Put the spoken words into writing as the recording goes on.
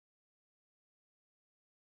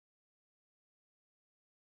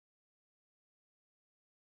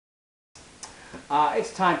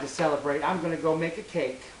It's time to celebrate. I'm going to go make a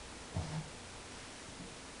cake.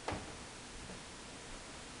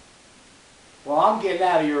 Well, I'm getting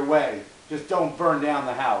out of your way. Just don't burn down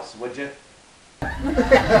the house, would you?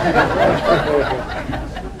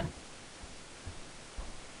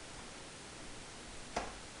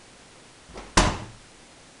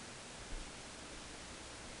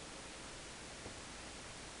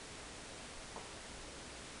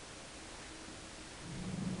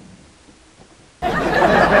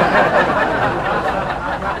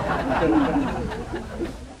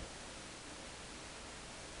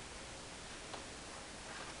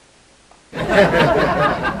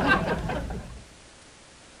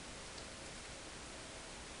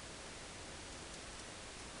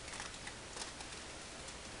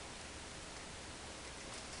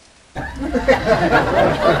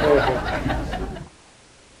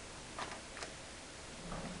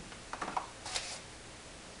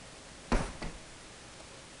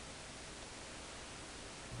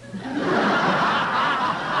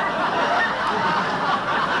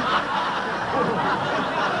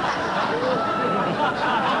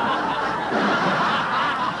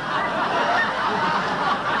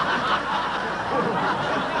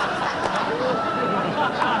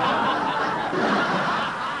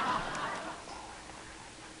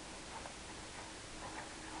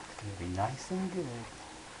 Be nice and good.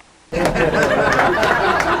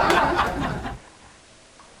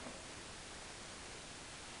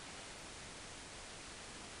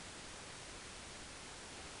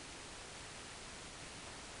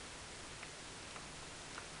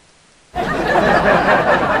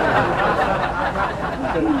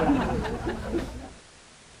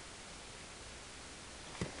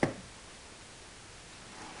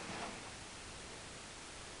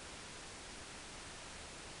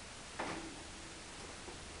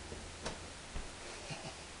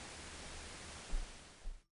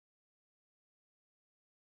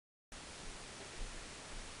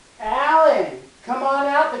 Alan, come on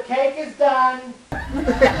out. The cake is done.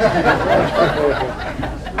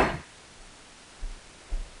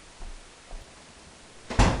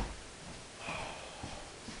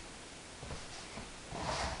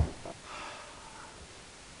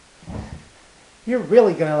 You're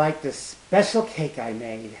really going to like this special cake I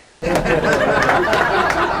made.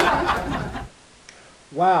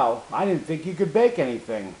 Wow, I didn't think you could bake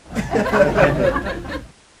anything.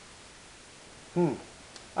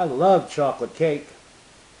 I love chocolate cake.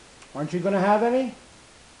 Aren't you going to have any?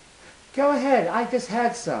 Go ahead, I just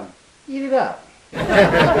had some. Eat it up.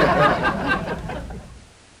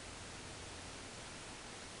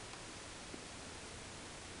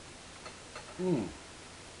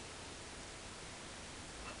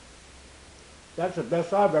 That's the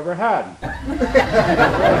best I've ever had.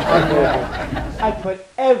 I put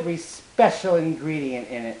every special ingredient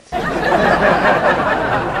in it.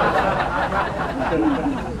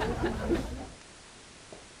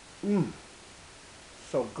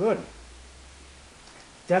 So good.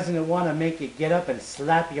 Doesn't it want to make you get up and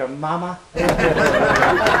slap your mama?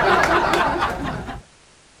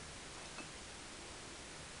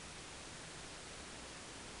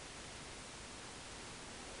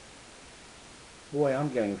 Boy, I'm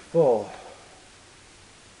getting full.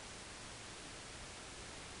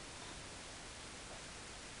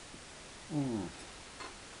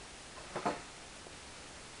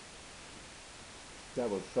 That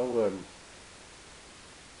was so good.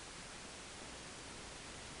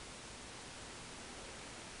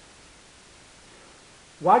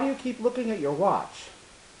 Why do you keep looking at your watch?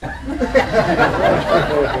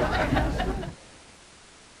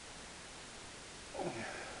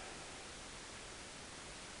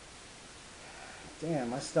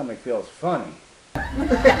 Damn, my stomach feels funny.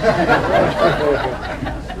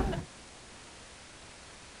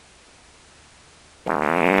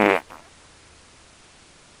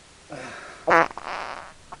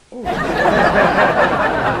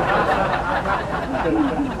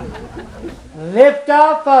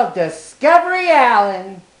 Liftoff of Discovery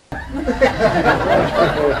Island.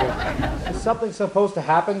 Is something supposed to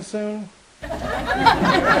happen soon?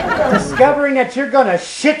 Discovering that you're gonna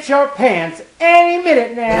shit your pants any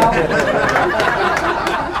minute now.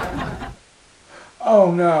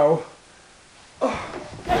 Oh no.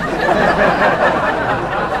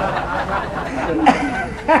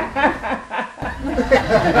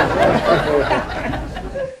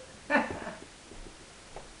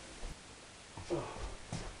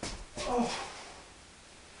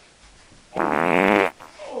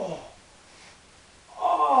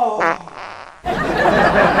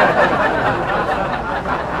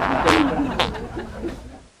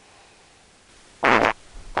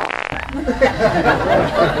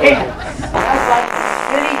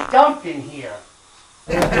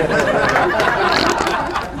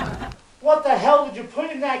 What the hell did you put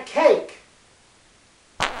in that cake?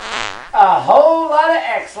 A whole lot of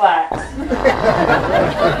Exlax.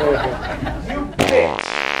 You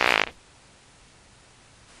bitch.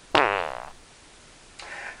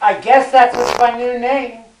 I guess that's what's my new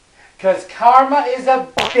name. 'Cause karma is a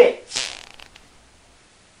bitch.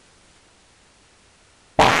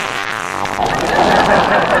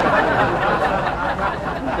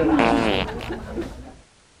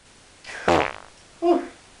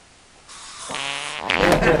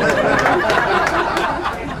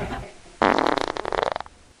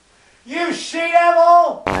 You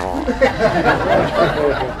she-devil!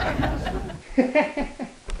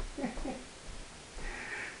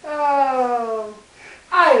 Oh,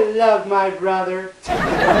 I love my brother.